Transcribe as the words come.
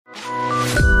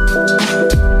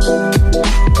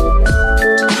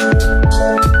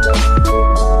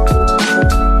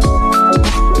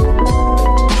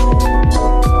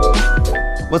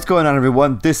going on,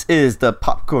 everyone? This is the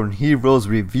Popcorn Heroes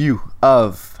review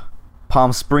of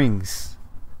Palm Springs,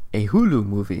 a Hulu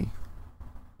movie.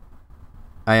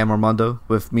 I am Armando.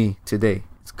 With me today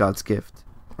is God's Gift,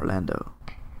 Orlando.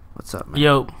 What's up, man?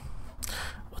 Yo.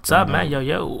 What's up, man?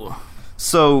 Yo.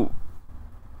 So,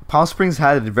 Palm Springs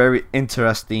had a very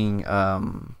interesting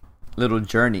little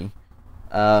journey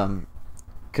because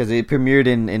it premiered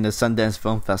in the Sundance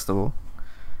Film Festival,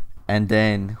 and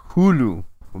then Hulu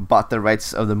bought the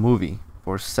rights of the movie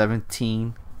for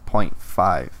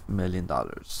 $17.5 million,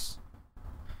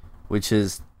 which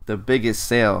is the biggest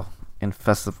sale in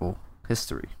festival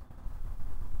history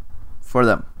for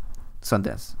them.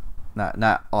 Sundance,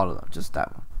 not all of them, just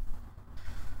that one.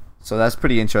 So that's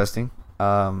pretty interesting.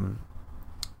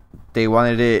 They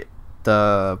wanted it,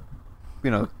 the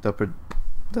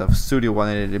studio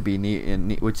wanted it to be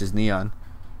which is Neon.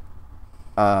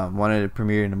 Wanted to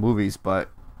premiere in the movies, but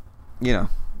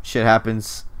shit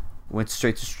happens. Went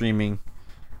straight to streaming.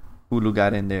 Hulu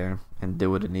got in there and did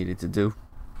what it needed to do.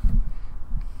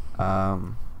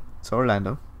 So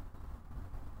Orlando,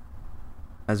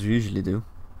 as we usually do,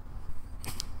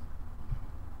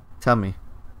 tell me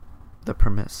the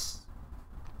premise.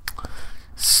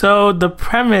 So the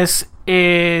premise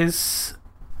is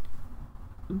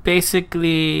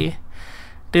basically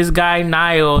this guy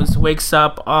Niles wakes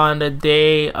up on the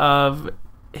day of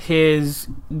his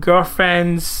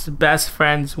girlfriend's best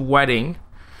friend's wedding,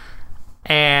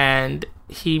 and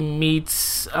he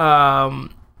meets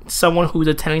someone who's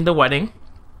attending the wedding,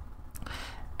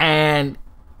 and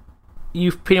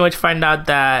you pretty much find out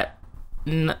that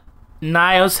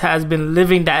Niles has been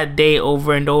living that day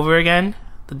over and over again,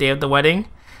 the day of the wedding,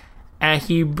 and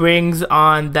he brings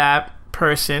on that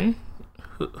person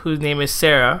whose name is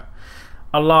Sarah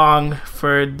along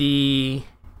for the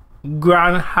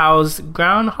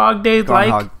Groundhog Day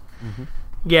Groundhog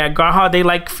Day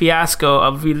like fiasco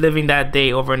of reliving that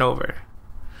day over and over.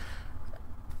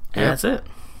 And that's it.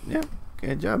 Yeah,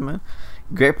 good job, man.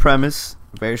 Great premise,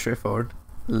 very straightforward.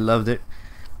 Loved it.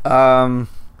 So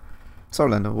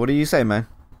Orlando, what do you say, man?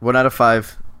 1 out of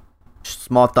 5.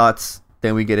 Small thoughts,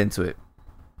 then we get into it.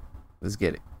 Let's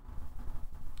get it.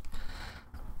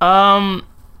 I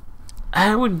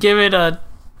would give it a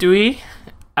 3.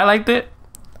 I liked it.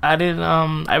 I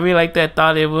really liked it. I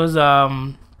thought it was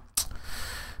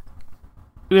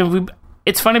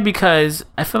it's funny because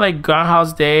I feel like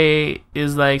Groundhog Day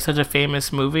is like such a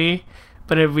famous movie,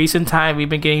 but in recent time we've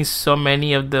been getting so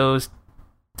many of those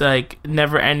like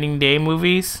never ending day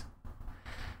movies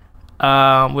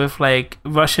with like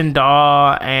Russian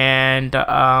Doll and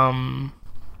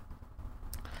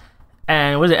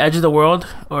was it Edge of the World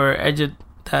or Edge of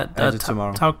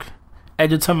Tomorrow?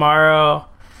 Edge of Tomorrow.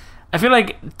 I feel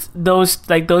like those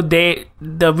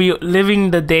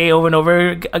living the day over and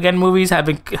over again movies have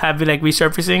been like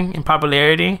resurfacing in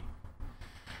popularity.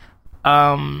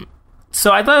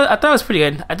 So I thought it was pretty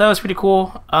good. I thought it was pretty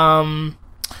cool. I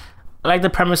like the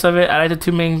premise of it. I like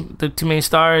the two main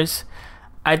stars.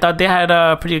 I thought they had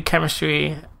a pretty good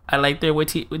chemistry. I like their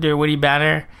witty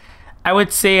banner. I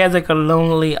would say as like a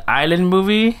Lonely Island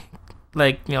movie,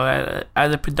 like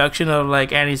as a production of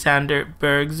like Andy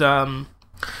Samberg's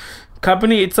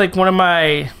company, it's like one of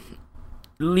my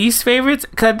least favorites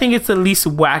because I think it's the least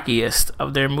wackiest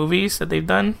of their movies that they've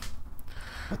done.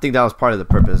 I think that was part of the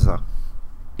purpose, though.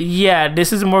 Yeah,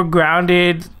 this is more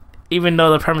grounded, even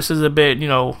though the premise is a bit,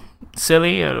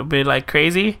 silly, a bit like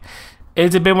crazy.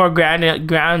 It's a bit more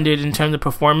grounded in terms of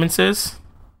performances.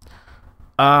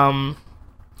 But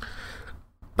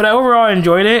I overall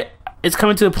enjoyed it. It's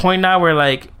coming to the point now where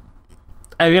like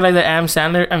I realize that Andy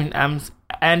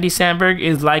Samberg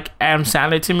is like Adam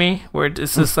Sandler to me, where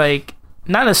it's just like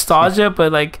not nostalgia,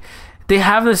 but like they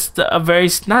have a very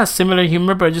not a similar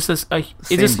humor, but just it's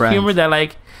just brand. Humor that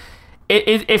like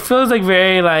it feels like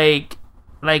very like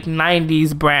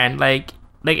 90s brand, like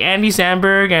Andy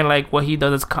Samberg, and like what he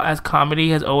does as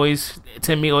comedy has always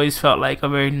felt like a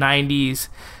very 90s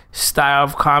style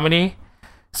of comedy.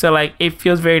 So like it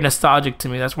feels very nostalgic to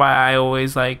me. That's why I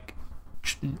always like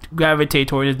gravitate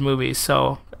towards his movies.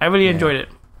 So I really enjoyed it.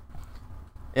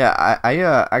 Yeah, I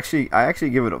actually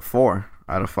give it a 4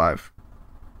 out of 5.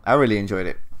 I really enjoyed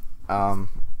it.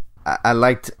 I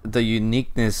liked the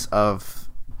uniqueness of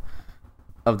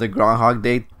the Groundhog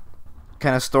Day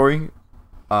kind of story.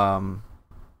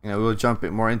 We'll jump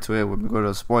more into it when we go to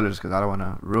the spoilers because I don't want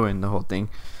to ruin the whole thing.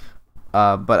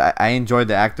 But I enjoyed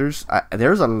the actors.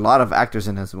 There's a lot of actors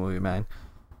in this movie, man.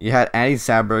 You had Andy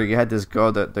Samberg. You had this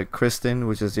girl, the Kristen,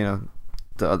 which is the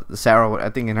Sarah. What I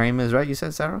think her name is, right? You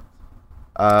said Sarah.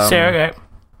 Sarah, right?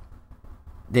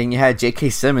 Then you had J.K.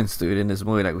 Simmons, dude, in this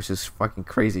movie, like, which is fucking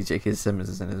crazy. J.K. Simmons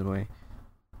is in this movie.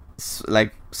 It's,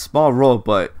 like, small role,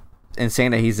 but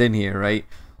insane that he's in here, right?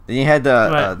 Then you had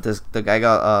the guy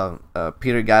got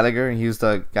Peter Gallagher, and he was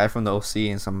the guy from the OC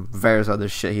and some various other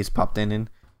shit he's popped in.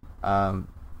 And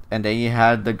then you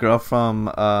had the girl from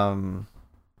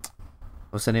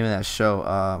what's the name of that show?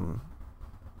 Oh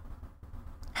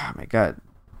my god,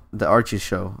 the Archie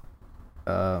show.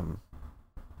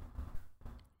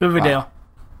 Riverdale.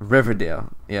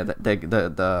 Riverdale, yeah,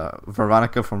 the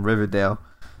Veronica from Riverdale,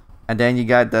 and then you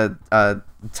got the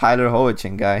Tyler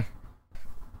Hoechlin guy,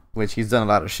 which he's done a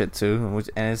lot of shit too,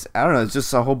 and it's, I don't know, it's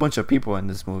just a whole bunch of people in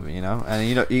this movie, you know, and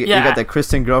you got that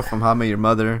Kristen girl from How I Met Your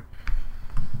Mother.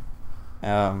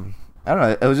 I don't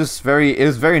know, it was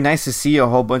very nice to see a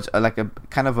whole bunch, like a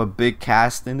kind of a big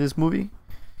cast in this movie,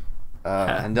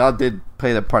 and they all did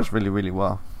play their parts really, really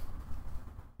well,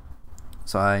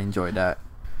 so I enjoyed that.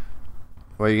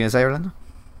 What are you gonna say, Orlando?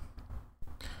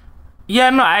 Yeah,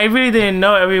 no, I really didn't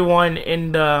know everyone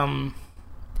in the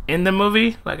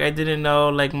movie. Like, I didn't know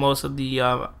like most of the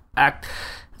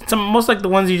most like the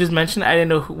ones you just mentioned. I didn't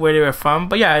know where they were from,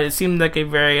 but yeah, it seemed like a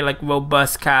very like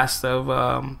robust cast of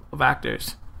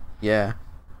actors. Yeah.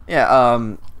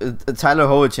 The Tyler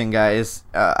Hoechlin guy is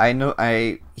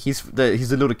he's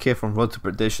the little kid from Road to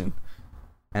Perdition,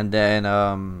 and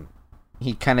then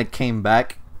he kind of came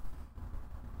back.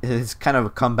 His kind of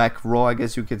a comeback role, I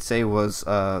guess you could say, was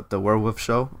the werewolf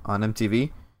show on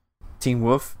MTV, Teen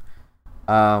Wolf.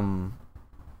 So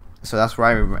that's where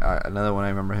I remember, another one I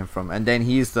remember him from. And then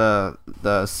he's the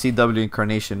CW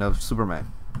incarnation of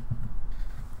Superman.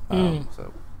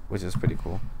 So, which is pretty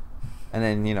cool. And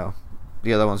then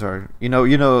the other ones are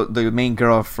the main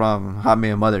girl from How I Met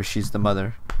Your Mother. She's the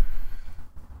mother.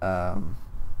 And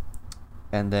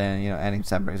then Annie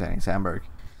Samberg.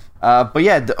 But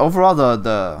yeah, overall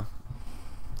the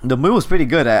movie was pretty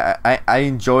good. I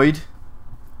enjoyed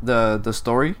the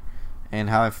story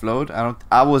and how it flowed.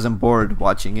 I wasn't bored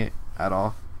watching it at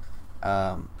all.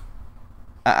 I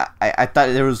thought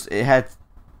it had,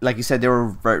 like you said,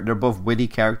 they're both witty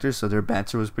characters, so their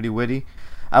banter was pretty witty.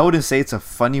 I wouldn't say it's a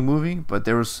funny movie, but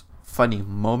there was funny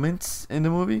moments in the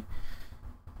movie.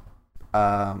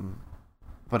 But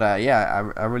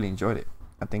yeah, I really enjoyed it.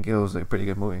 I think it was a pretty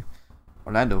good movie.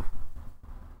 Orlando,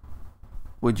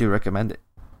 would you recommend it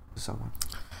to someone?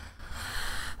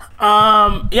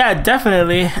 Yeah,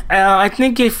 definitely. I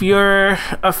think if you're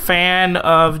a fan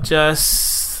of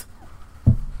just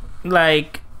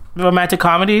like romantic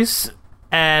comedies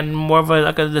and more of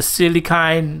the silly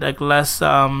kind, like less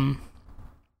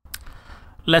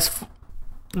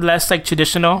like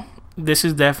traditional, this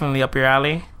is definitely up your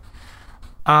alley.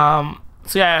 So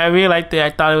yeah, I really liked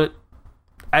it.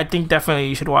 I think definitely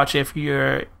you should watch it if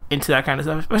you're into that kind of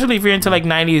stuff, especially if you're into like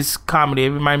 90s comedy. It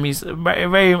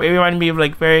reminded me of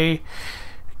like very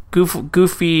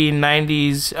goofy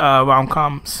 90s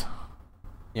rom-coms.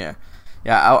 Yeah,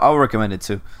 I'll recommend it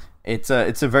too. It's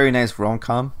a very nice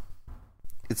rom-com.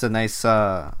 It's a nice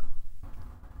like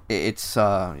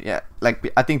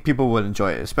I think people would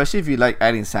enjoy it, especially if you like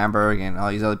Andy Samberg and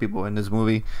all these other people in this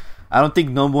movie. I don't think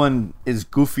no one is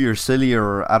goofy or silly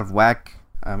or out of whack.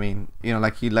 I mean,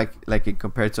 like it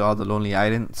compared to all the Lonely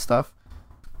Island stuff.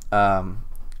 But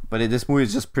this movie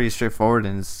is just pretty straightforward,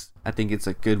 and I think it's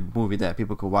a good movie that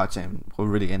people could watch and will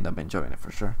really end up enjoying it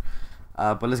for sure.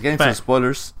 But let's get into the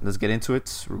spoilers. Let's get into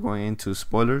it. We're going into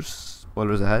spoilers.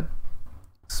 Spoilers ahead.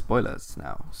 Spoilers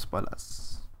now.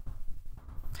 Spoilers.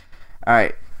 All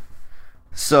right.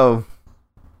 So,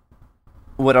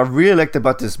 what I really liked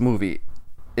about this movie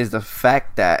is the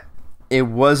fact that it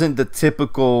wasn't the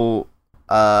typical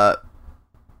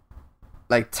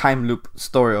like time loop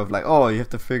story of like, oh, you have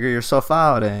to figure yourself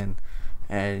out and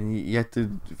you have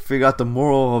to figure out the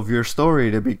moral of your story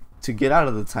to get out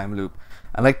of the time loop.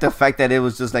 I like the fact that it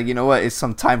was just like, it's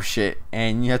some time shit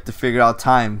and you have to figure out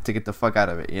time to get the fuck out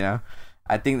of it.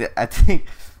 I think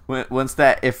once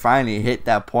that it finally hit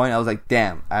that point, I was like,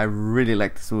 damn, I really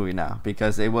like this movie now,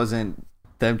 because it wasn't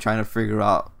them trying to figure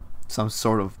out some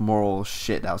sort of moral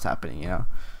shit that was happening.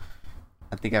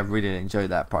 I think I really enjoyed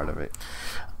that part of it.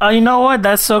 You know what?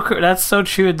 That's so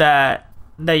true that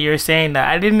you're saying that.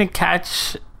 I didn't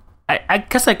catch. I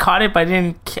guess I caught it, but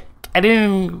I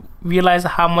didn't realize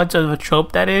how much of a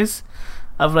trope that is.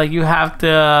 Of like, you have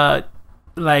to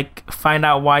like find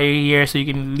out why you're here so you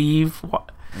can leave.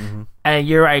 Mm-hmm. And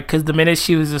you're right, because the minute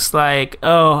she was just like,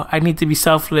 oh, I need to be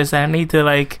selfless, I need to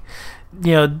like,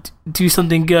 do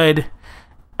something good.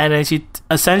 And then she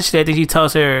essentially, I think she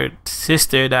tells her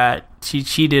sister that she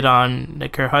cheated on,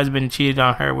 like her husband cheated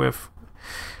on her with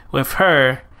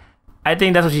her, I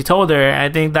think that's what she told her. I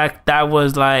think that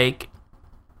was like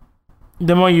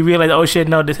the more you realize, oh shit,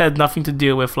 no, this has nothing to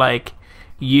do with like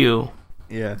you.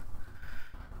 Yeah.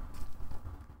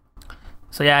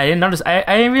 So yeah, I didn't notice. I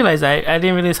didn't realize that. I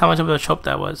didn't realize how much of a trope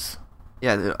that was.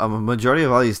 Yeah, a majority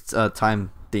of all these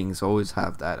time things always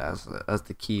have that as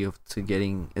the key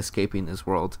to escaping this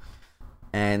world,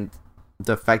 and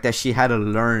the fact that she had to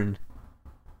learn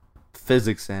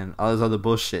physics and all this other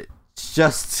bullshit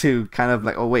just to kind of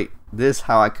like, oh wait, this is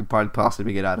how I could probably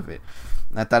possibly get out of it.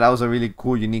 And I thought that was a really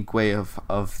cool, unique way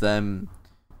of them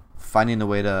finding a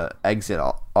way to exit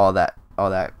all that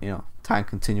time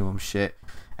continuum shit.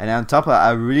 And on top of that,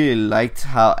 I really liked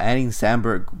how Andy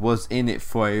Samberg was in it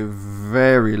for a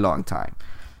very long time.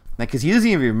 Like, because he doesn't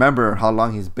even remember how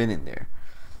long he's been in there.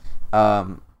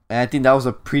 And I think that was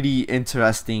a pretty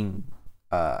interesting,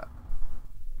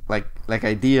 like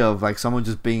idea of like someone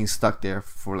just being stuck there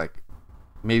for like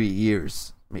maybe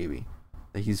years, maybe.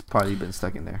 Like he's probably been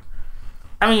stuck in there.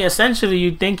 I mean, essentially,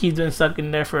 you'd think he's been stuck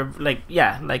in there for like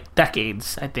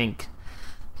decades. I think,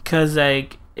 because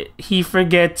like he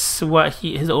forgets what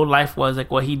his old life was, like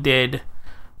what he did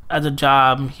as a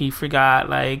job. He forgot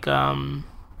like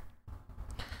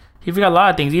he forgot a lot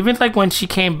of things. Even like when she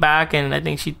came back and I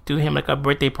think she threw him like a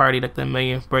birthday party, like the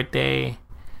millionth birthday.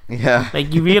 Yeah.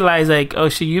 Like you realize like, oh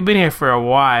shit, you've been here for a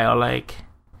while. Like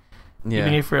you've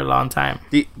been here for a long time.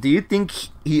 Do you think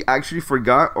he actually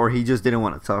forgot or he just didn't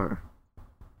want to tell her?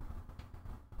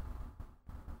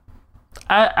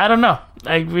 I don't know.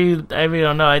 I really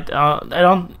don't know. I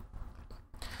don't.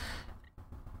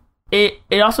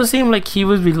 It also seemed like he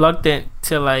was reluctant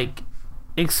to like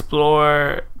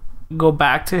explore, go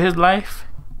back to his life.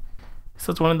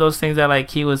 So it's one of those things that like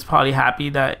he was probably happy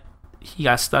that he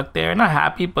got stuck there. Not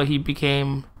happy, but he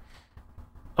became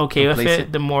okay with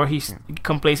it. The more he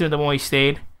complacent, the more he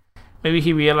stayed. Maybe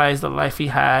he realized the life he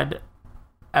had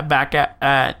back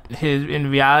at his in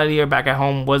reality or back at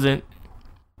home wasn't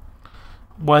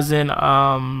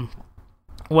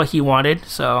what he wanted.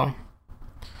 So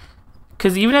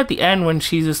because even at the end when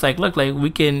she's just like, look, like we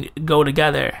can go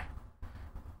together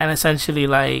and essentially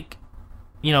like,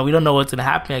 you know, we don't know what's gonna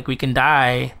happen, like we can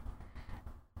die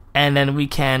and then we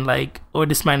can like, or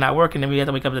this might not work and then we have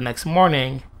to wake up the next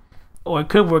morning, or it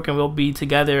could work and we'll be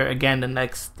together again the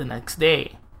next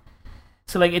day.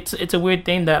 So like it's a weird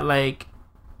thing that like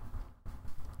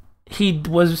he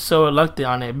was so reluctant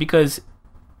on it, because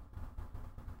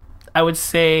I would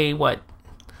say what,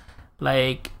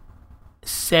 like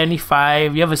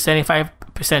 75, you have a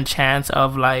 75% chance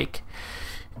of like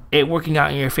it working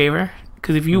out in your favor.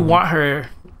 Because if you want her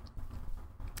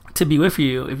to be with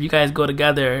you, if you guys go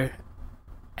together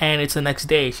and it's the next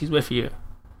day she's with you,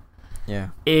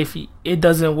 if it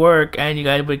doesn't work and you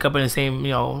guys wake up in the same,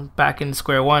 you know, back in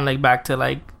square one, like back to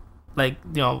like you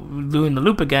know, doing the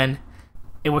loop again,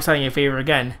 it works out in your favor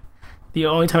again. The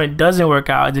only time it doesn't work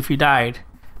out is if you died.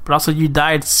 But also you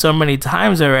died so many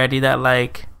times already that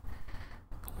like,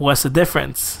 what's the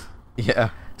difference? Yeah.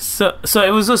 So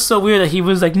it was just so weird that he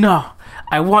was like, no,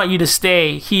 I want you to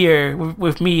stay here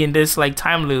with me in this like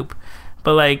time loop.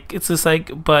 But like, it's just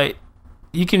like, but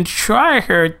you can try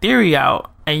her theory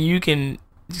out and you can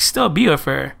still be with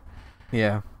her.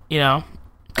 Yeah. You know,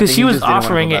 because she was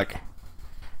offering it.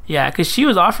 Yeah, because she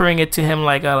was offering it to him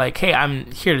like, hey, I'm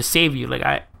here to save you. Like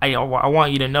I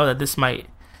want you to know that this might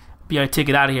be our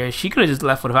ticket out of here. She could have just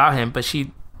left without him, but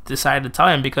she decided to tell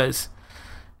him because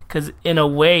in a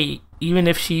way, even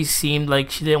if she seemed like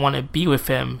she didn't want to be with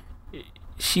him,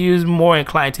 she was more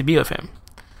inclined to be with him.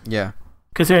 Yeah.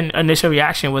 Because her initial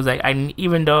reaction was like,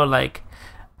 even though like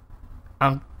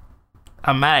I'm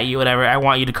mad at you, whatever, I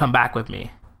want you to come back with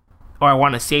me, or I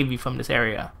want to save you from this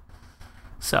area.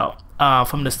 So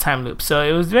from this time loop. So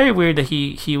it was very weird that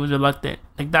he was reluctant.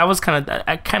 Like that was kind of,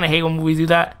 I kind of hate when movies do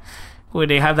that, where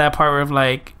they have that part where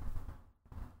like,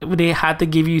 where they had to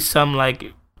give you some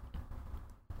like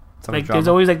drama. There's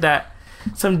always like that,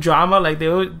 some drama, like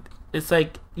it's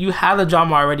like you have the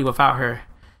drama already without her,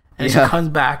 and she comes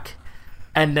back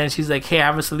and then she's like, hey, I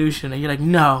have a solution, and you're like,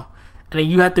 no, and then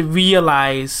you have to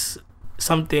realize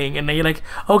something, and then you're like,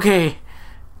 okay,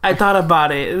 I thought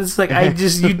about it. It's like I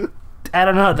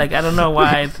don't know, like I don't know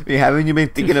why. Haven't you been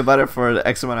thinking about it for the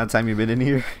X amount of time you've been in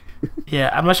here? Yeah,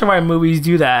 I'm not sure why movies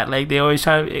do that. Like they always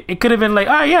try. It could have been like,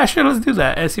 oh yeah, sure, let's do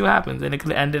that and see what happens, and it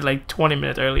could have ended like 20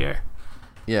 minutes earlier.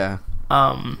 Yeah.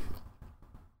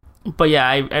 But yeah,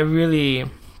 I really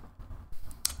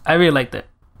liked it.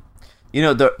 You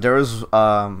know, there was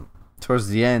towards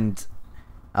the end,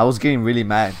 I was getting really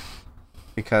mad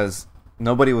because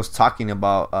nobody was talking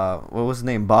about what was his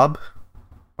name, Bob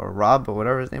or Rob or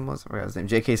whatever his name was. I forgot his name.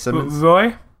 J.K. Simmons.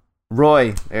 Roy.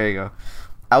 Roy. There you go.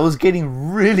 I was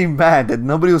getting really mad that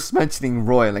nobody was mentioning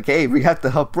Roy. Like, hey, we have to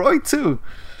help Roy too.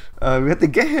 We have to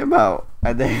get him out.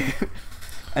 And then,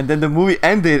 and then the movie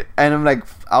ended, and I'm like,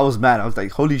 I was mad. I was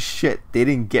like, holy shit, they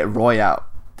didn't get Roy out.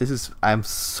 I'm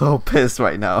so pissed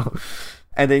right now.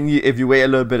 And then if you wait a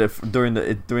little bit during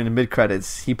the mid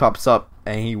credits, he pops up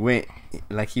and he went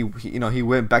like he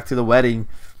went back to the wedding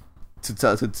to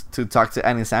talk to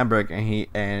Annie Samberg,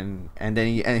 and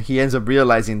then he ends up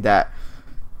realizing that.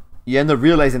 You end up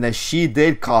realizing that she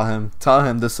did tell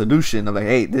him the solution of like,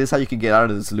 hey, this is how you can get out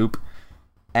of this loop,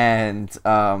 and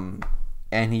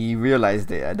he realized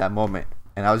it at that moment,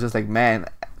 and I was just like, man,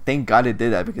 thank God it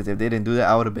did that, because if they didn't do that,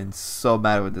 I would have been so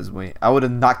mad with this movie. I would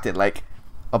have knocked it like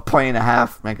a point and a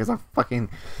half, man, because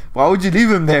why would you leave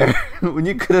him there when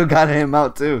you could have gotten him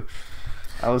out too?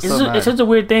 I was so mad. It's such a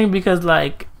weird thing because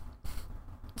like,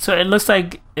 so it looks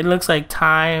like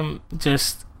time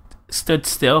just stood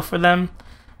still for them.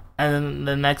 And then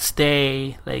the next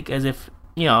day, like, as if,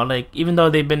 like, even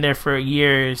though they've been there for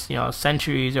years,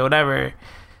 centuries or whatever,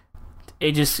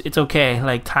 it's okay.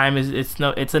 Like, time it's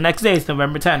the next day. It's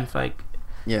November 10th. Like,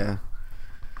 yeah,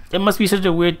 it must be such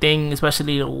a weird thing,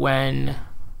 especially when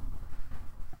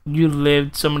you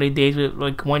lived so many days with,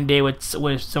 like, one day with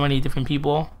so many different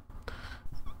people,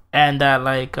 and that,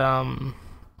 like,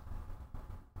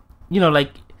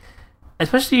 like,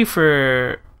 especially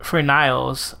for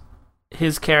Niles.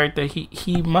 His character,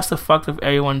 he must have fucked with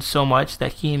everyone so much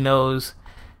that he knows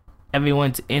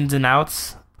everyone's ins and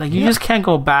outs. Like, you just can't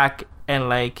go back and,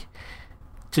 like,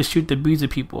 just shoot the breeze with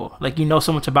people. Like, you know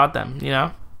so much about them,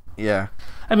 Yeah.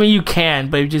 I mean, you can,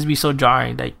 but it'd just be so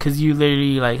jarring. Like, because you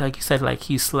literally, like you said, like,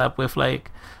 he slept with,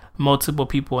 like, multiple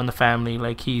people in the family.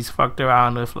 Like, he's fucked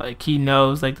around with, like, he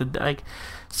knows, like,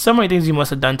 so many things you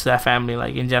must have done to that family,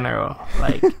 like, in general.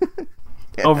 Like...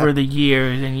 Yeah. Over the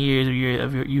years and years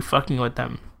of you fucking with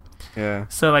them. Yeah.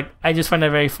 So, like, I just find that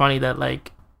very funny that,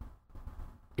 like,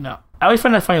 I always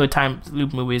find that funny with time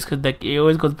loop movies because, like, it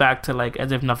always goes back to, like,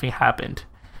 as if nothing happened.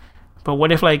 But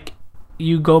what if, like,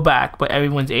 you go back but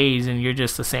everyone's aged and you're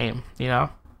just the same, Yeah,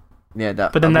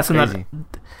 but then that's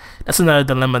another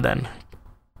dilemma then.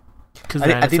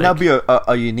 I think that'd be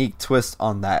a unique twist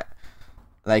on that.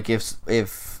 Like,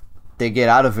 if they get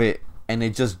out of it and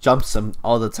it just jumps them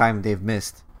all the time they've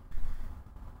missed,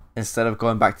 instead of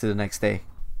going back to the next day.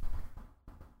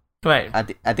 Right.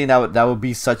 I think that would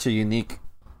be such a unique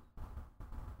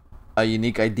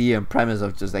idea and premise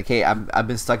of just like, hey, I've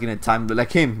been stuck in a time loop.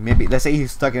 Like him, maybe let's say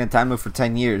he's stuck in a time loop for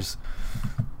 10 years,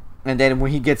 and then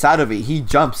when he gets out of it, he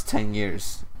jumps 10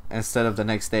 years instead of the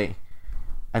next day.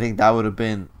 I think that would have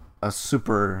been a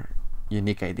super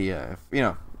unique idea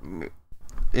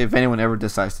if anyone ever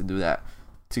decides to do that.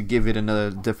 To give it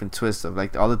another different twist of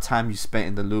like all the time you spent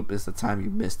in the loop is the time you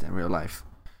missed in real life.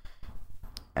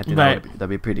 I think that'd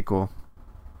be pretty cool.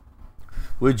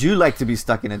 Would you like to be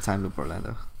stuck in a time loop,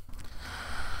 Orlando?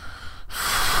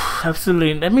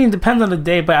 Absolutely. I mean, it depends on the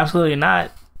day, but absolutely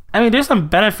not. I mean, there's some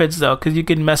benefits though, because you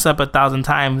can mess up 1,000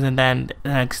 times and then the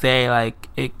next day, like,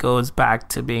 it goes back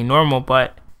to being normal.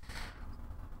 But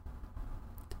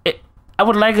I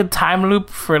would like a time loop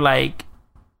for, like,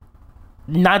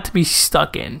 not to be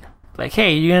stuck in. Like,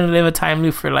 hey, you're gonna live a time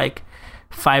loop for like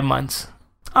 5 months.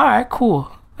 All right,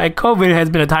 cool. Like, COVID has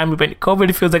been a time loop, and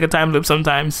COVID feels like a time loop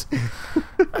sometimes.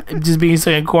 Just being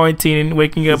stuck in quarantine and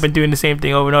waking up and doing the same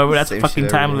thing over and over, that's a fucking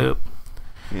time loop.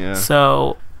 Yeah.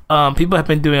 So people have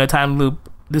been doing a time loop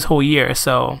this whole year,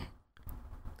 so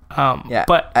yeah,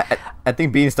 but I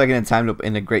think being stuck in a time loop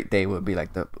in a great day would be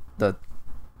like the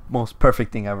most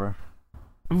perfect thing ever.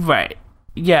 Right.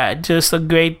 Yeah, just a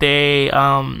great day,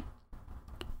 and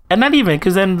not even,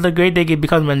 because then the great day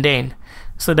becomes mundane.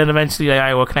 So then eventually, like, all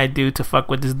right, what can I do to fuck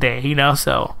with this day,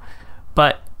 So,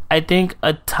 but I think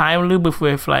a time loop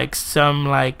with like some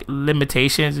like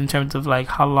limitations in terms of like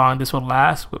how long this will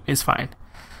last is fine.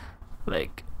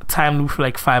 Like, time loop for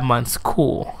like 5 months,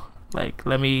 cool. Like,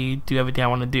 let me do everything I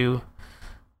want to do.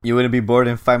 You wouldn't be bored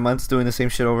in 5 months doing the same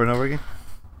shit over and over again?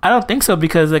 I don't think so,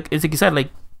 because like, it's like you said,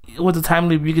 like, with the time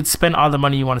loop, you could spend all the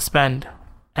money you want to spend,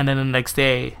 and then the next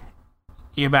day,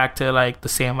 you're back to like the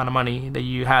same amount of money that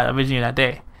you had originally that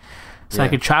day. So yeah. I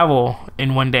could travel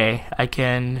in one day. I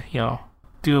can,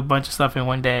 do a bunch of stuff in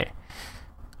one day.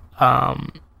 So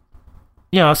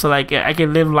like I could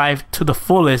live life to the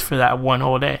fullest for that one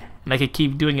whole day, and I could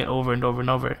keep doing it over and over and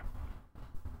over.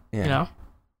 Yeah.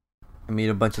 I meet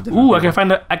a bunch of different. Ooh,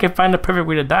 people. I can find the perfect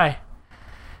way to die.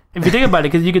 If you think about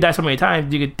it, because you could die so many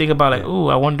times, you could think about like, ooh,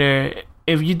 I wonder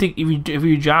if you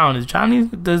drown, is drowning,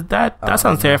 does that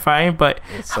sounds terrifying, but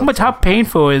how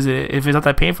painful is it? If it's not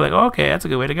that painful, like, oh, okay, that's a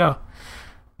good way to go.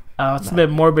 It's a bit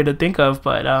morbid to think of,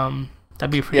 but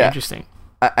that'd be pretty interesting.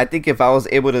 I think if I was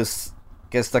able to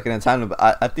get stuck in a time loop,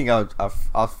 I think I'll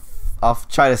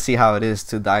try to see how it is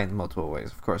to die in multiple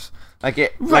ways. Of course, like they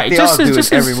all do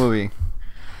in every movie.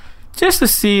 Just to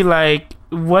see like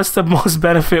what's the most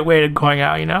benefit way to going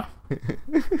out, you know?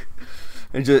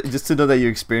 And just to know that you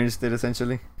experienced it,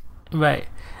 essentially. Right,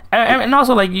 and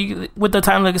also like you with the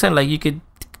time, like I said, like you could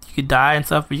die and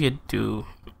stuff, but you could do.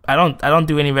 I don't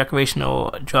do any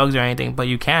recreational drugs or anything, but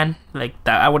you can like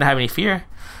that. I wouldn't have any fear.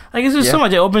 Like it's just so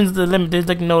much. It opens the limit. There's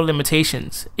like no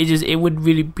limitations. It would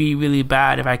really be really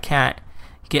bad if I can't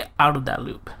get out of that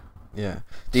loop. Yeah.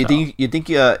 Do you think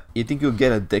you'll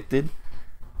get addicted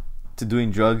to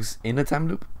doing drugs in a time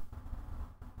loop?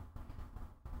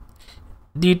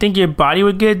 Do you think your body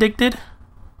would get addicted?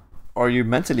 Or you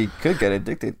mentally could get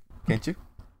addicted, can't you?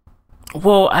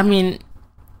 Well, I mean,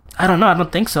 I don't know. I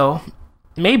don't think so.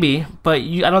 Maybe, but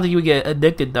I don't think you would get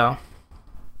addicted though.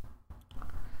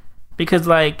 Because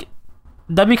like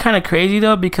that'd be kind of crazy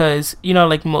though, because you know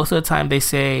like most of the time they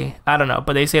say, I don't know,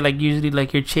 but they say like usually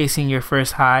like you're chasing your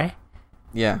first high.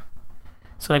 Yeah.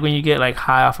 So like when you get like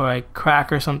high off of like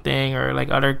crack or something or like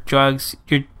other drugs,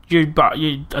 you're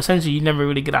essentially you never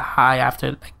really get a high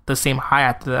after like the same high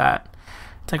after that.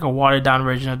 It's like a watered down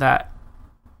version of that.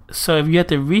 So if you have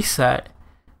to reset,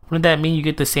 wouldn't that mean you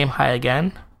get the same high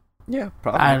again? Yeah,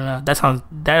 probably. I don't know.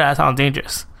 That sounds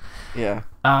dangerous. Yeah.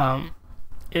 And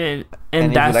if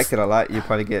you liked it a lot, you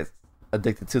probably get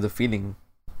addicted to the feeling.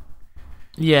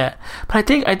 Yeah,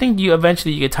 but I think you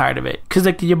eventually get tired of it because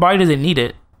like your body doesn't need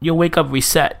it. You'll wake up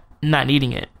reset, not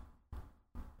needing it.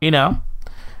 You know,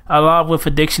 a lot with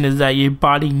addiction is that your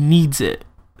body needs it.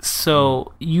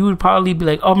 So you would probably be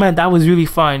like, "Oh man, that was really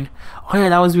fun. Oh yeah,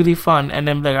 that was really fun," and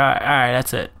then be like, "All right,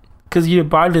 that's it," because your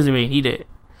body doesn't really need it.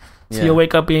 So you'll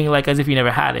wake up being like as if you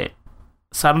never had it.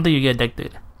 So I don't think you get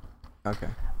addicted. Okay.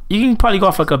 You can probably go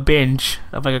off like a binge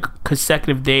of like a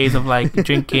consecutive days of like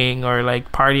drinking or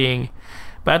like partying,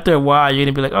 but after a while you're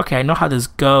gonna be like, okay, I know how this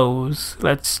goes.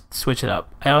 Let's switch it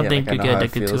up. I don't think you get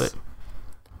addicted to it.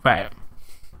 Right.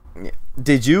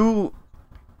 Did you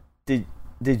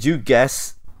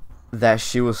guess that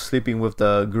she was sleeping with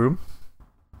the groom?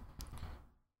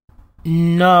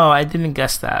 No, I didn't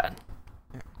guess that.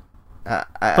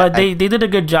 But they did a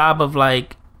good job of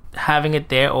like having it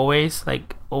there always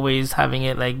having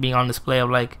it like being on display of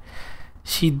like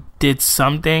she did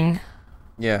something.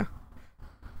 Yeah.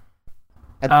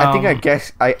 I think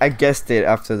I guessed it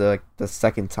after the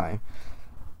second time.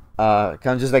 Kind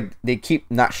of just like they keep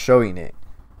not showing it.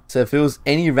 So if it was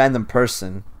any random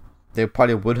person, they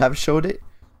probably would have showed it.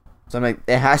 So I'm like,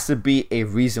 there has to be a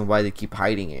reason why they keep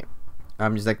hiding it.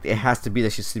 I'm just like, it has to be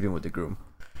that she's sleeping with the groom.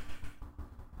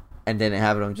 And then they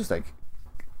have it on just like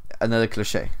another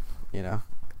cliche, you know.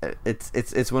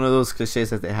 It's one of those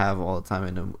cliches that they have all the time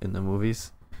in the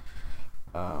movies.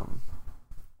 I'm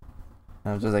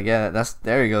just like, yeah,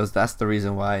 there he goes. That's the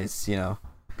reason why it's, you know,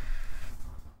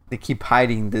 they keep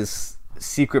hiding this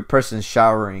secret person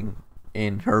showering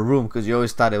in her room because you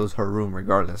always thought it was her room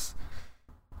regardless.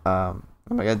 Oh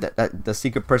my god, that the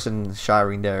secret person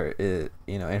showering there is,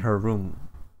 you know, in her room.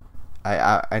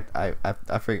 I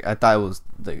thought it was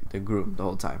the groom the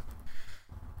whole time.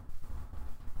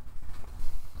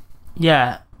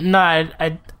 Yeah, no,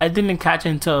 I didn't catch it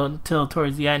until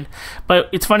towards the end. But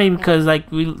it's funny because like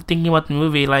we thinking about the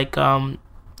movie, like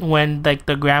when like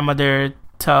the grandmother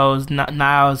tells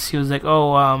Niles, she was like,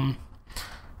 "Oh,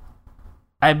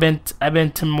 I've been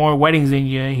to more weddings than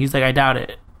you." And he's like, "I doubt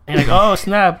it." And like, "Oh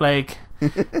snap!" Like,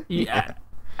 yeah.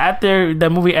 After the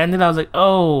movie ended, I was like,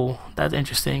 "Oh, that's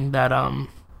interesting." That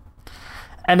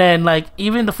and then like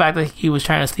even the fact that he was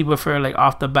trying to sleep with her like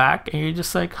off the back, and you're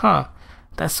just like, "Huh,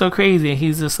 that's so crazy." And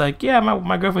he's just like, "Yeah,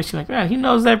 my girlfriend." She's like, "Man, he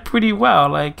knows that pretty well."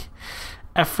 Like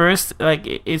at first, like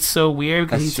it's so weird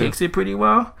because he takes it pretty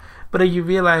well, but then you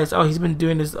realize, oh, he's been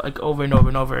doing this like over and over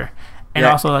and over, and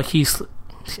also like he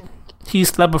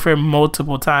slept with her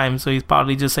multiple times, so he's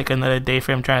probably just like another day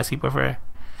for him trying to sleep with her.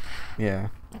 Yeah.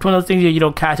 It's one of those things that you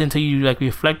don't catch until you like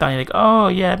reflect on it. Like, oh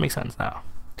yeah, it makes sense now.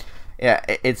 Yeah,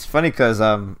 it's funny because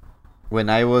when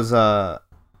I was I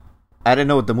didn't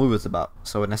know what the movie was about.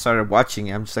 So when I started watching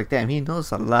it, I'm just like, damn, he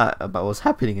knows a lot about what's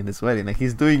happening in this wedding. Like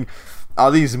he's doing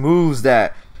all these moves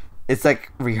that it's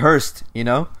like rehearsed, you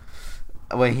know?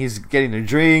 When he's getting the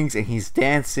drinks and he's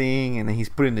dancing and then he's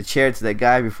putting the chair to that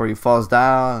guy before he falls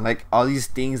down. Like all these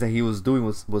things that he was doing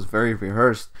was very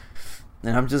rehearsed.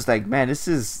 And I'm just like, man,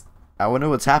 I wonder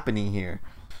what's happening here.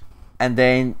 And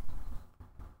then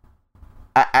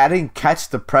I didn't catch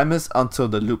the premise until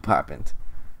the loop happened.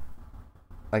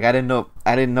 Like I didn't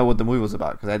know what the movie was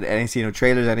about because I didn't see no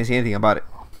trailers. I didn't see anything about it.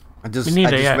 I Me just I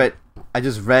neither. just Yeah. read I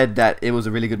just read that it was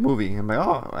a really good movie. I'm like,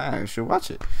 oh, I should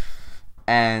watch it.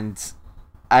 And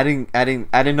I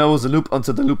didn't know it was a loop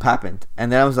until the loop happened.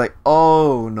 And then I was like,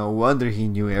 oh, no wonder he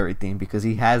knew everything because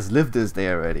he has lived this day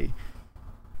already.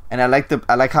 And I like the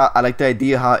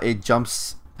idea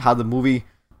how the movie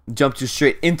jumps you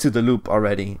straight into the loop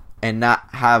already and not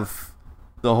have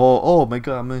the whole, oh my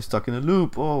god, I'm stuck in a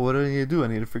loop. Oh, what do I need to do? I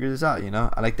need to figure this out.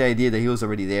 I like the idea that he was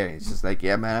already there. It's just like,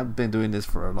 yeah, man, I've been doing this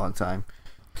for a long time.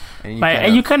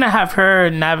 And you kind of have her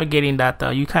navigating that though.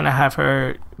 You kind of have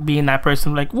her being that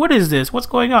person, like, what is this? What's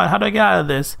going on? How do I get out of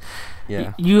this?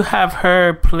 Yeah, You have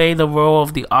her play the role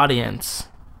of the audience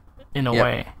in a Yep.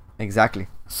 way. exactly.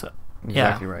 So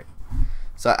Exactly right.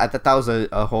 So I thought that was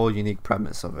a whole unique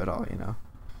premise of it all,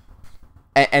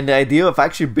 And the idea of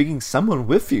actually bringing someone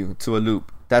with you to a loop,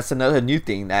 that's another new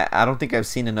thing that I don't think I've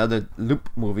seen in other loop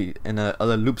movie, in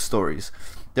other loop stories.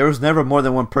 There was never more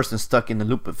than one person stuck in the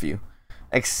loop with you,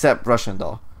 except Russian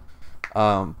Doll.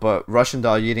 But Russian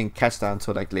Doll, you didn't catch that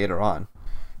until like later on.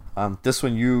 This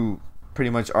one, you pretty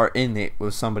much are in it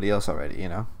with somebody else already,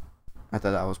 I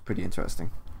thought that was pretty interesting.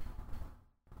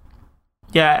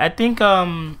 yeah, I think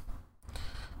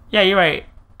yeah, you're right.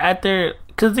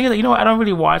 Because the thing is, I don't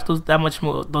really watch those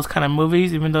those kind of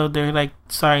movies, even though they're like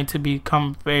starting to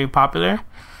become very popular.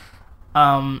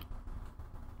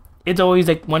 It's always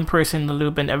like one person in the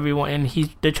loop and everyone, and he's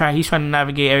trying to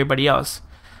navigate everybody else.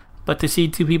 But to see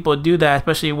two people do that,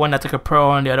 especially one that's like a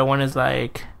pro and the other one is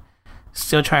like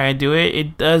still trying to do it,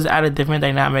 it does add a different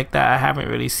dynamic that I haven't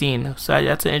really seen. So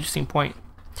that's an interesting point.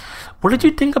 What did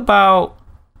you think about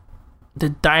the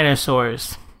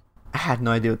dinosaurs? I had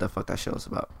no idea what the fuck that show was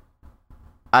about.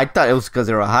 I thought it was because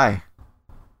they were high.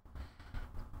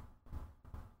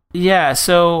 Yeah,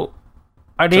 so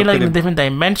are they So like could in a it- different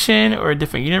dimension or a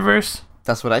different universe?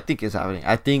 That's what I think is happening.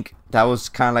 I think that was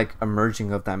kind of like a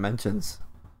merging of dimensions.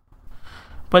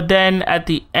 But then at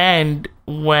the end,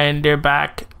 when they're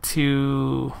back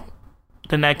to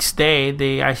the next day,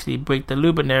 they actually break the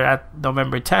loop and they're at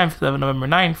November 10th, November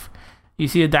 9th. You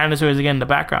see the dinosaurs again in the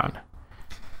background.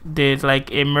 Did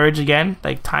like it merge again?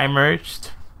 Like time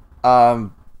merged?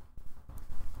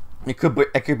 It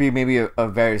could be maybe a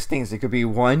various things. It could be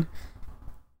one.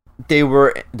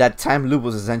 That time loop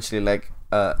was essentially like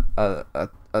a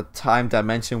time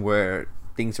dimension where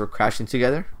things were crashing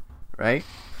together, right?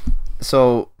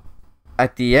 So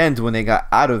at the end, when they got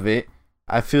out of it,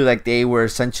 I feel like they were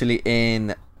essentially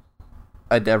in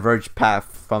a diverged path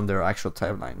from their actual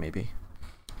timeline. Maybe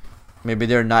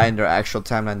they're not in their actual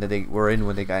timeline that they were in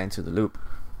when they got into the loop.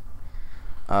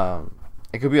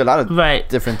 It could be a lot of Right.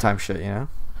 different time shit,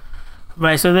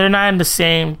 Right, so they're not in the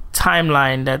same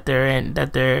timeline that they're in,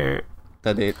 that they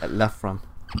left from.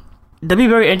 that'd be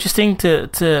very interesting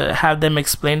to have them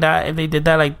explain that if they did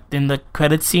that like in the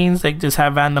credit scenes, like just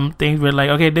have random things where like,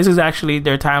 okay, this is actually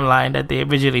their timeline that they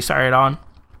originally started on.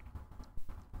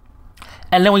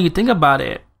 And then when you think about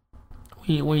it,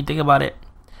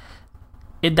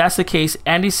 if that's the case,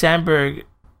 Andy Samberg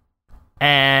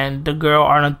and the girl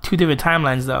are on two different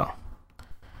timelines though.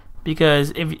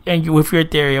 Because with your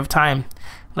theory of time,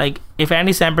 like if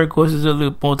Andy Samberg goes through the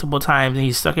loop multiple times and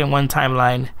he's stuck in one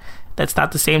timeline that's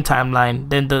not the same timeline,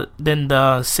 then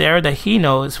the Sarah that he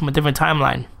knows is from a different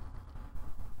timeline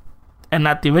and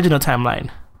not the original timeline.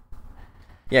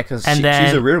 Yeah, because And she's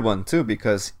then- a weird one too.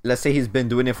 Because let's say he's been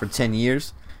doing it for 10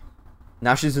 years.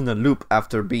 Now she's in the loop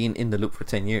after being in the loop for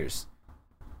 10 years.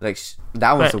 Like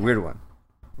that one's Right. a weird one,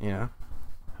 Yeah,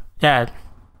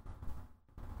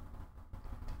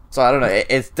 So I don't know.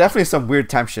 It's definitely some weird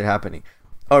time shit happening.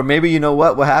 Or maybe you know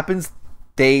what? What happens?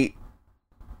 They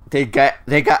got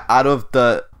out of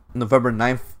the November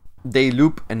 9th day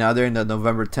loop and now they're in the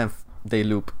November 10th day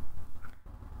loop.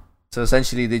 So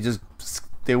essentially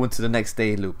they went to the next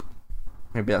day loop.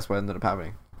 Maybe that's what ended up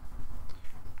happening.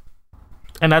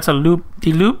 and that's a loop.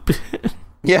 The loop.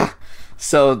 Yeah.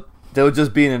 So they'll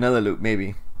just be in another loop,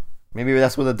 maybe. Maybe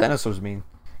that's what the dinosaurs mean.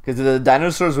 Because the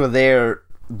dinosaurs were there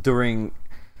during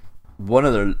one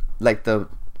of the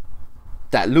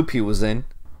that loop he was in,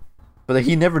 but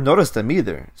he never noticed them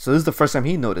either. So this is the first time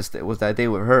he noticed it, was that day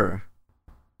with her.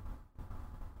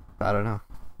 I don't know.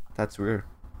 That's weird.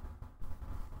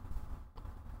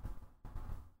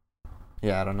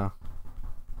 Yeah, I don't know.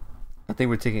 I think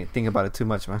we're thinking about it too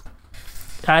much, man.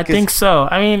 I think so.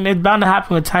 I mean, it's bound to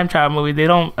happen with time travel movies. They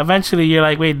don't. Eventually, you're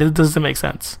like, wait, this doesn't make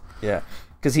sense. Yeah,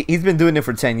 because he's been doing it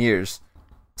for 10 years.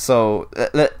 So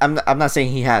I'm not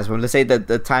saying he has, but let's say that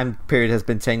the time period has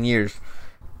been 10 years,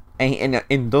 and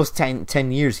in those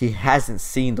 10 years he hasn't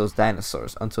seen those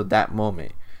dinosaurs until that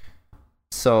moment.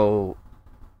 So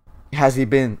has he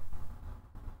been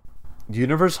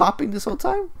universe hopping this whole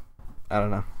time? I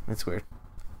don't know. It's weird.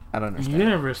 I don't understand.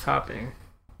 Universe hopping.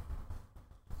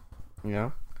 You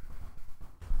know?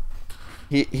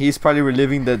 He's probably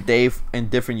reliving the day in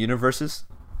different universes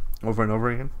over and over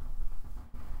again.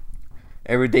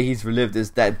 Every day he's relived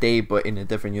is that day, but in a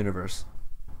different universe.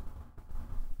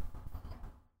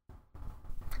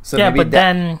 So yeah, but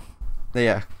then...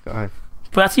 Yeah, go ahead.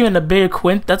 But that's even a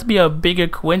bigger that's be a bigger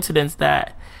coincidence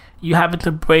that you happen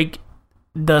to break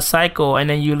the cycle and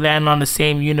then you land on the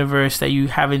same universe that you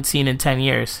haven't seen in 10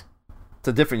 years. It's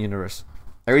a different universe.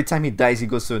 Every time he dies, he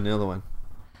goes to another one.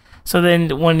 So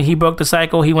then when he broke the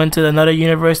cycle, he went to another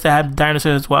universe that had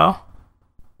dinosaurs as well?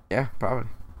 Yeah, probably.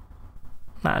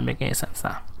 Not making any sense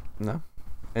now. No,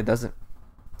 it doesn't.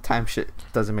 Time shit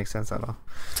doesn't make sense at all.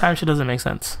 Time shit doesn't make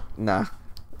sense. Nah.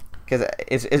 Because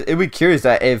it'd be curious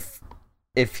that if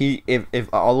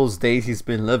all those days he's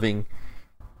been living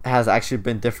has actually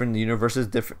been different universes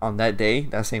different on that day,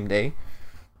 that same day.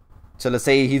 So let's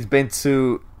say he's been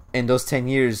to, in those 10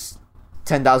 years,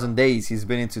 10,000 days, he's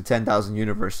been into 10,000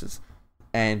 universes,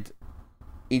 and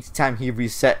each time he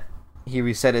reset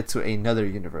it to another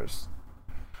universe.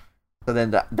 So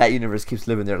then that universe keeps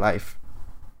living their life.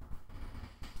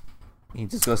 He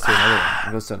just goes to another one.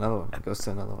 He goes to another one. He goes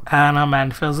to another one. I don't know, man.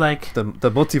 It feels like the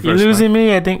multiverse. You're losing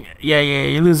me. I think. Yeah.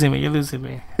 You're losing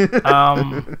me.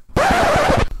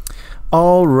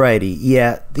 Alrighty.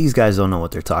 Yeah, these guys don't know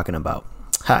what they're talking about.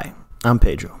 Hi, I'm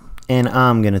Pedro, and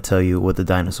I'm gonna tell you what the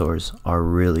dinosaurs are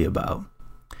really about.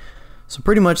 So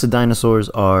pretty much, the dinosaurs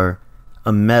are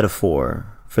a metaphor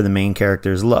for the main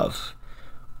character's love.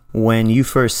 When you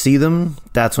first see them,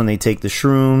 that's when they take the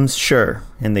shrooms, sure,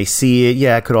 and they see it,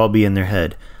 yeah, it could all be in their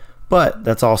head. But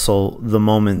that's also the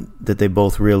moment that they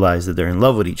both realize that they're in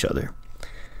love with each other.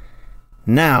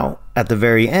 Now, at the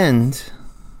very end,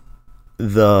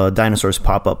 the dinosaurs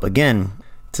pop up again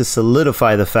to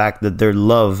solidify the fact that their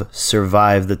love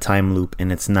survived the time loop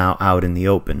and it's now out in the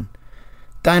open.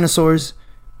 Dinosaurs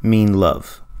mean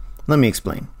love. Let me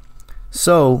explain.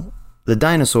 So, the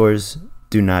dinosaurs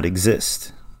do not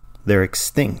exist. They're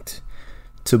extinct.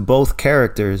 To both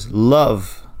characters,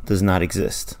 love does not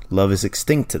exist. Love is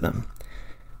extinct to them.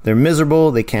 They're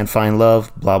miserable, they can't find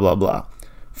love, blah, blah, blah.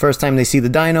 First time they see the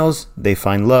dinos, they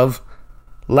find love.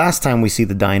 Last time we see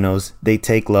the dinos, they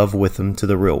take love with them to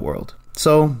the real world.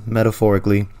 So,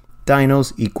 metaphorically,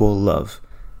 dinos equal love.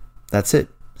 That's it.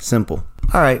 Simple.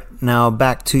 Alright, now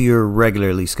back to your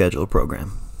regularly scheduled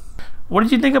program. What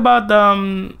did you think about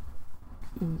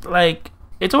like...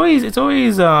 It's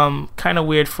always kind of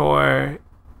weird for...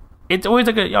 It's always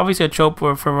like obviously a trope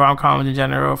for rom-coms in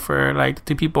general, for like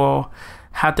two people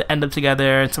have to end up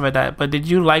together and stuff like that. But did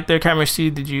you like their chemistry?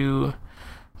 Did you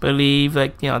believe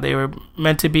like, you know, they were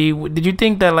meant to be? Did you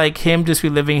think that like him just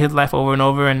reliving his life over and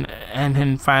over and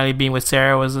him finally being with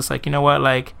Sarah was just like, you know what,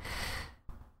 like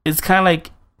it's kind of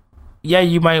like, yeah,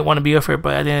 you might want to be with her,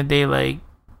 but at the end of the day, like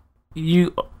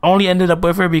you only ended up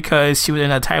with her because she was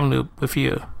in a time loop with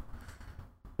you.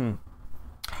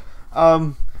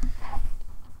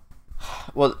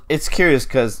 Well, it's curious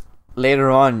because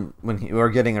later on when we were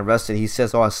getting arrested, he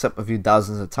says, "Oh, I slept with you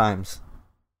thousands of times,"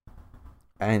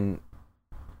 and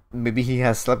maybe he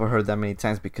has slept with her that many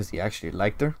times because he actually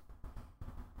liked her,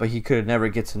 but he could never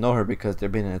get to know her because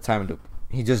they've been in a time loop.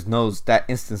 He just knows that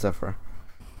instance of her.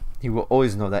 He will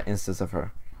always know that instance of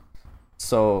her.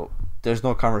 So there's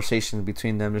no conversation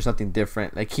between them. There's nothing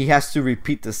different. Like he has to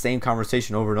repeat the same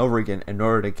conversation over and over again in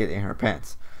order to get in her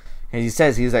pants. And he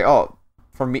says, he's like, "Oh,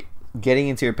 for me, getting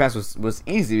into your pants was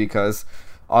easy because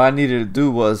all I needed to do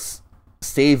was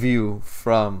save you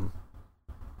from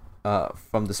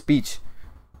the speech,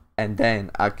 and then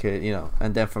I could, you know,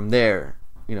 and then from there,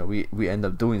 you know, we end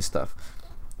up doing stuff."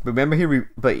 Remember,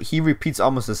 he repeats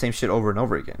almost the same shit over and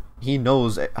over again. He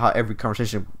knows how every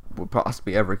conversation would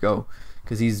possibly ever go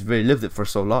because he's relived it for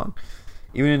so long.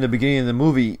 Even in the beginning of the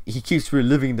movie, he keeps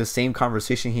reliving the same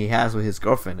conversation he has with his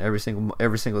girlfriend every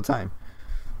single time.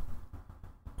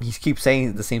 He keeps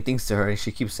saying the same things to her, and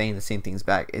she keeps saying the same things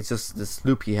back. It's just this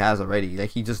loop he has already. Like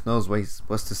he just knows what he's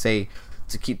supposed to say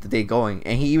to keep the day going.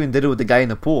 And he even did it with the guy in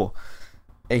the pool.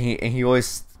 And he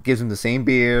always gives him the same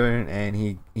beer, and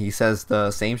he says the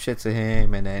same shit to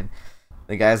him. And then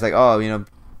the guy's like, "Oh, you know,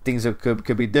 things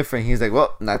could be different." He's like,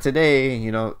 "Well, not today."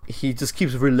 You know, he just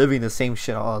keeps reliving the same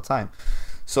shit all the time.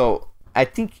 So I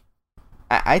think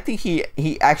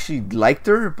he actually liked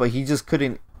her, but he just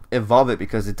couldn't evolve it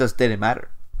because it just didn't matter.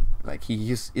 Like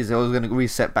he is always gonna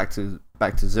reset back to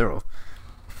zero.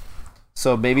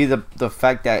 So maybe the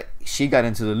fact that she got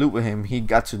into the loop with him, he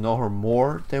got to know her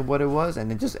more than what it was,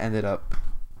 and it just ended up,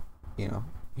 you know,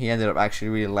 he ended up actually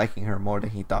really liking her more than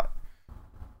he thought.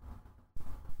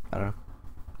 I don't know.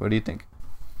 What do you think?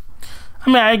 I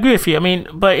mean, I agree with you. I mean,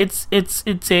 but it's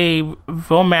a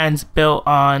romance built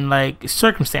on like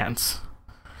circumstance,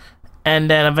 and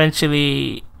then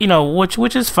eventually,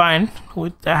 which is fine.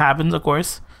 That happens, of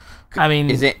course. I mean,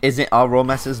 isn't all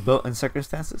romances built in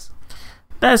circumstances?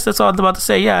 That's all I was about to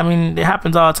say. Yeah, I mean, it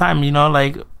happens all the time.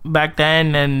 Like back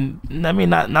then, and I mean,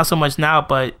 not so much now,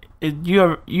 but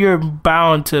you're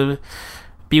bound to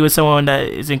be with someone that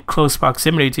is in close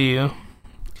proximity to you,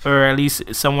 or at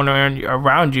least someone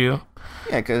around you.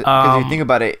 Yeah, because you think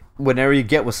about it, whenever you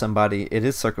get with somebody, it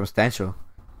is circumstantial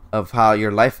of how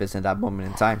your life is in that moment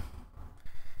in time.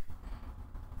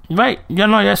 Right. You're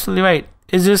absolutely right.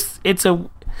 It's just, this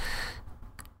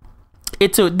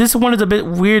one is a bit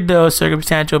weird though,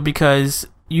 circumstantial, because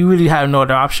you really have no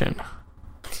other option.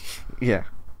 Yeah.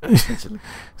 Essentially.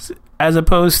 As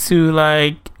opposed to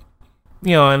like,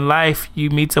 in life, you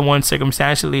meet someone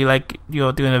circumstantially, like, through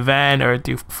an event or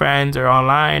through friends or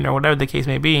online or whatever the case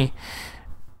may be.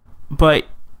 But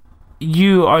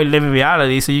you are living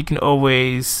reality, so you can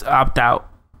always opt out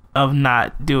of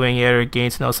not doing it or getting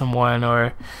to know someone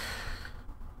or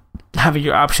having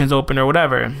your options open or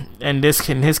whatever. And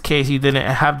in his case, he didn't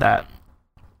have that.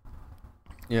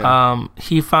 Yeah.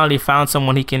 He finally found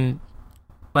someone he can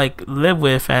like live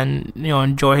with and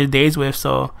enjoy his days with.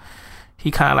 So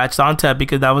he kind of latched onto it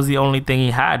because that was the only thing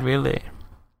he had, really.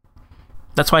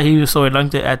 That's why he was so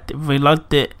reluctant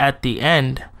at the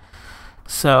end.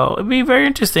 So it'd be very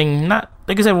interesting. Not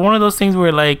like I said, one of those things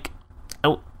where like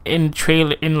mid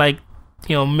through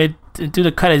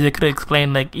the credits, they could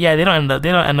explain like, yeah, they don't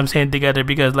end up staying together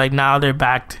because like now they're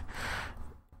backed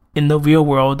in the real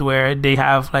world where they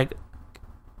have like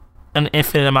an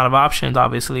infinite amount of options,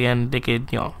 obviously, and they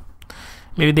could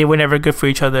maybe they were never good for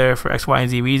each other for X, Y, and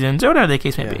Z reasons or whatever the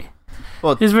case may be.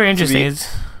 Well, it's very interesting.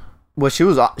 Well, she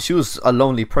was a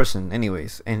lonely person,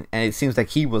 anyways, and it seems like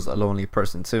he was a lonely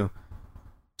person too.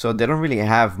 So they don't really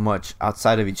have much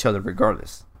outside of each other,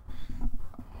 regardless.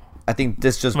 I think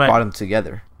this just brought them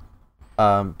together,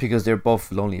 because they're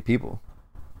both lonely people.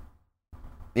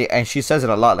 Yeah, and she says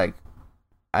it a lot, like,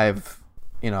 I have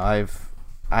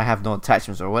no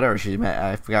attachments or whatever she meant.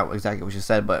 I forgot exactly what she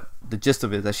said, but the gist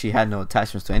of it is that she had no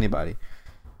attachments to anybody,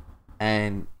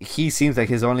 and he seems like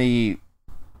his only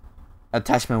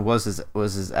attachment was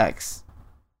his ex,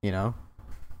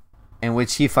 in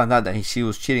which he found out that she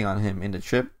was cheating on him in the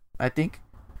trip, I think.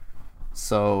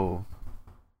 So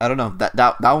I don't know,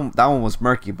 that one was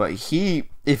murky, but if he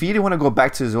didn't want to go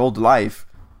back to his old life,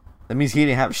 that means he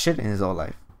didn't have shit in his old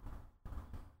life.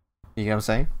 You get what I'm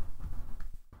saying?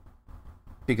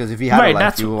 Because if he had a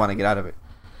life, he would want to get out of it.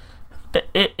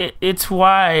 It's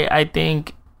why I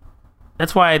think.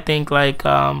 That's why I think like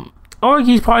or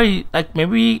he's probably like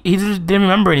maybe he just didn't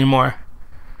remember anymore.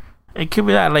 It could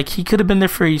be that like he could have been there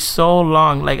for so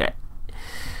long. Like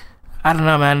I don't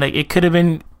know, man. Like it could have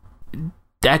been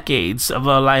decades of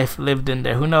a life lived in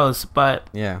there. Who knows? But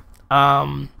yeah.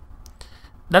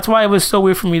 That's why it was so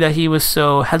weird for me that he was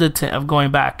so hesitant of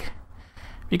going back.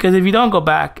 Because if you don't go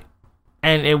back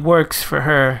and it works for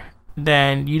her,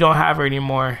 then you don't have her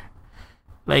anymore.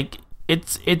 Like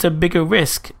it's a bigger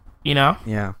risk,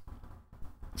 Yeah.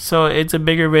 So it's a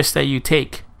bigger risk that you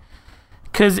take.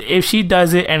 Because if she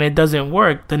does it and it doesn't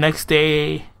work, the next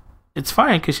day it's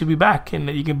fine because she'll be back and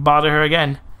you can bother her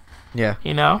again. Yeah.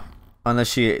 Unless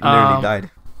she literally died.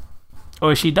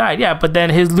 Or she died, yeah. But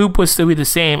then his loop would still be the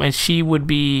same and she would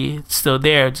be still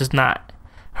there, just not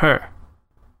her.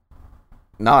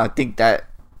 No, I think that...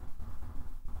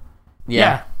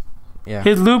 Yeah.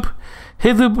 His loop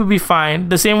would be fine.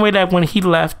 The same way that when he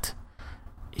left,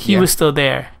 he was still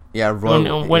there. Yeah,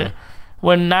 Roy.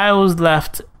 When Niles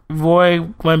left, Roy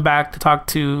went back to talk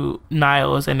to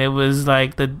Niles, and it was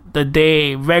like the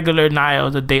day, regular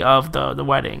Niles, the day of the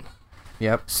wedding.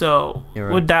 Yep. So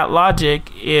right. With that logic,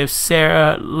 if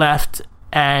Sarah left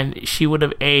and she would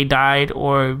have A, died,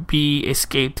 or B,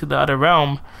 escaped to the other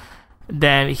realm,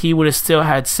 then he would have still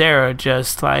had Sarah,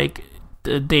 just like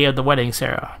the day of the wedding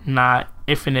Sarah, not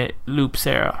infinite loop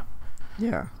Sarah.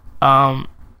 Yeah.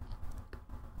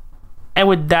 And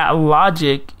with that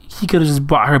logic, he could have just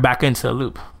brought her back into the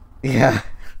loop. Yeah,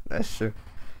 that's true.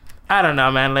 I don't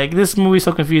know, man. Like, this movie's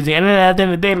so confusing. And then at the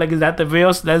end of the day, like, is that the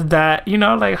real? That's that,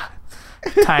 like,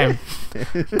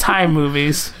 time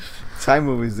movies. Time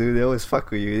movies, dude. They always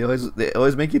fuck with you. They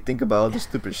always make you think about all the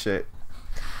stupid shit.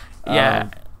 Yeah.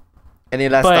 Any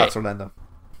last thoughts, Orlando?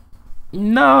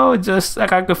 No, just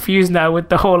like I'm confused now with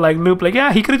the whole like loop. Like,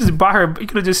 yeah, he could have just bought her. He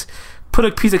could have just put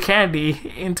a piece of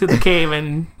candy into the cave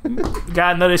and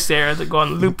got another Sarah to go on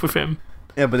the loop with him.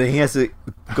 Yeah, but then he has to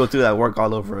go through that work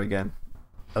all over again.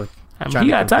 of I mean, trying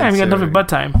he to got time. convince He got her. nothing but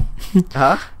time.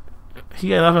 Huh? He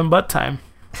got nothing but time.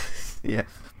 Yeah,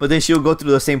 but then she'll go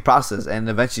through the same process, and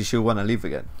eventually she'll want to leave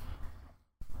again.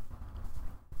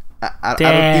 I don't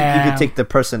think you could take the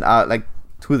person out like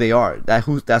who they are.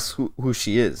 That's who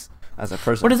she is as a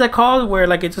person. What is that called? Where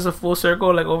like it's just a full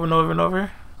circle, like over and over and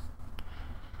over.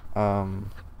 I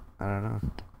don't know.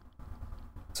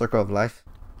 Circle of life.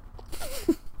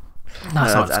 That's No,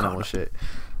 what it's animal called. shit.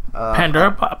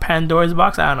 Pandora's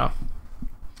box. I don't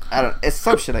know. It's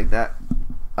some shit like that.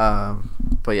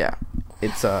 But yeah,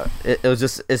 it's it was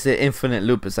just it's an infinite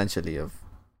loop essentially of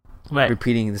Right.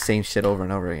 repeating the same shit over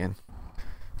and over again.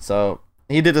 So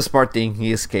he did the smart thing.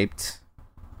 He escaped,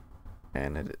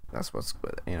 and that's what's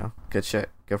good. You know, good shit.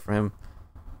 Good for him.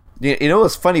 You know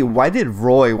what's funny? Why did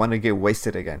Roy want to get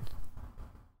wasted again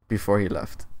before he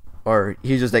left? Or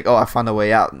he's just like, oh, I found a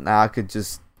way out. Now I could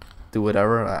just do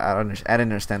whatever. I didn't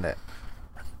understand that.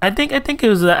 I think it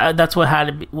was that's what had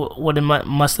to be, what it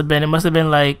must have been. It must have been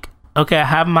like, okay, I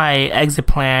have my exit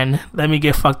plan. Let me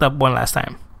get fucked up one last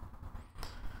time.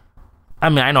 I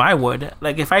mean, I know I would.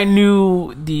 Like, if I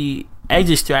knew the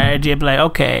exit strategy, I'd be like,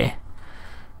 okay,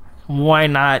 why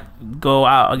not go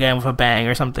out again with a bang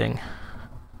or something?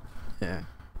 Yeah.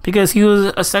 Because he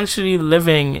was essentially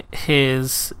living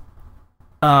his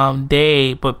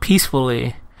day, but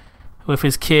peacefully, with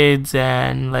his kids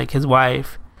and like his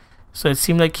wife. So it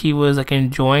seemed like he was like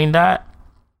enjoying that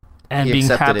and He being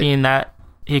accepted happy it. in that.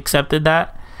 He accepted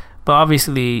that, but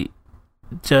obviously,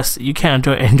 just you can't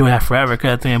enjoy that forever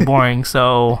because it's being boring.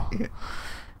 So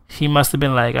he must have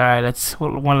been like, all right, let's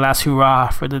one last hurrah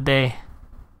for the day.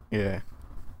 Yeah.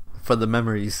 For the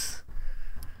memories.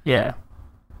 Yeah.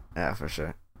 Yeah, for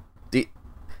sure.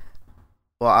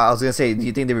 Well, I was gonna say, do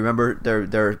you think they remember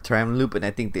their time loop? And I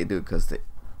think they do because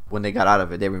when they got out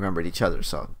of it, they remembered each other.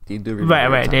 So you do remember? your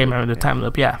Right. time They loop. remember the time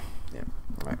loop. Yeah. Yeah.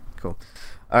 All right. Cool.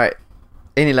 All right.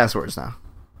 Any last words now?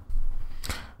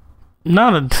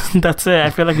 No, that's it. I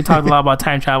feel like we talked a lot about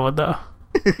time travel, though.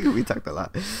 We talked a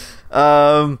lot.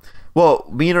 Well,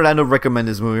 me and Orlando recommend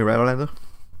this movie, right, Orlando?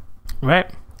 Right.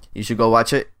 You should go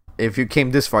watch it. If you came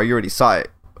this far, you already saw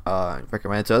it.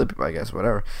 Recommend it to other people, I guess.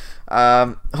 Whatever.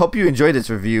 Hope you enjoyed this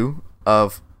review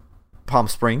of Palm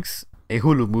Springs, a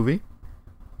Hulu movie.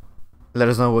 Let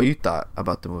us know what you thought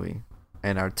about the movie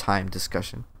and our time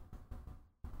discussion.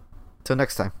 Till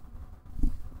next time.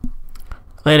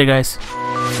 Later, guys.